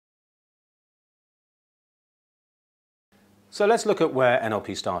So let's look at where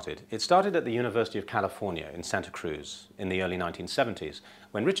NLP started. It started at the University of California in Santa Cruz in the early 1970s,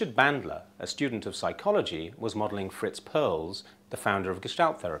 when Richard Bandler, a student of psychology, was modeling Fritz Perls, the founder of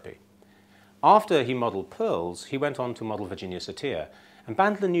Gestalt therapy. After he modeled Perls, he went on to model Virginia Satir, and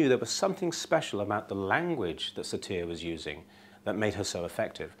Bandler knew there was something special about the language that Satir was using that made her so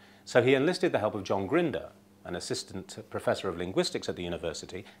effective. So he enlisted the help of John Grinder, an assistant professor of linguistics at the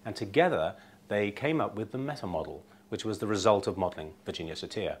university, and together they came up with the meta model, which was the result of modeling Virginia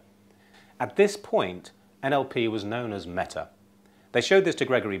Satir. At this point, NLP was known as meta. They showed this to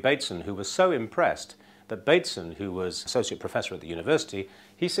Gregory Bateson, who was so impressed that Bateson, who was associate professor at the university,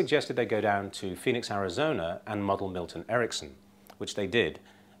 he suggested they go down to Phoenix, Arizona and model Milton Erickson, which they did,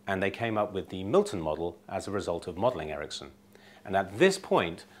 and they came up with the Milton model as a result of modeling Erickson. And at this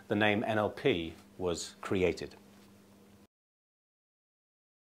point, the name NLP was created.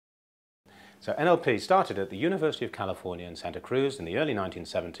 So NLP started at the University of California in Santa Cruz in the early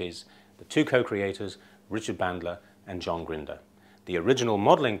 1970s, the two co-creators, Richard Bandler and John Grinder. The original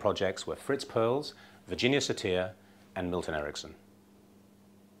modeling projects were Fritz Perls, Virginia Satir and Milton Erickson.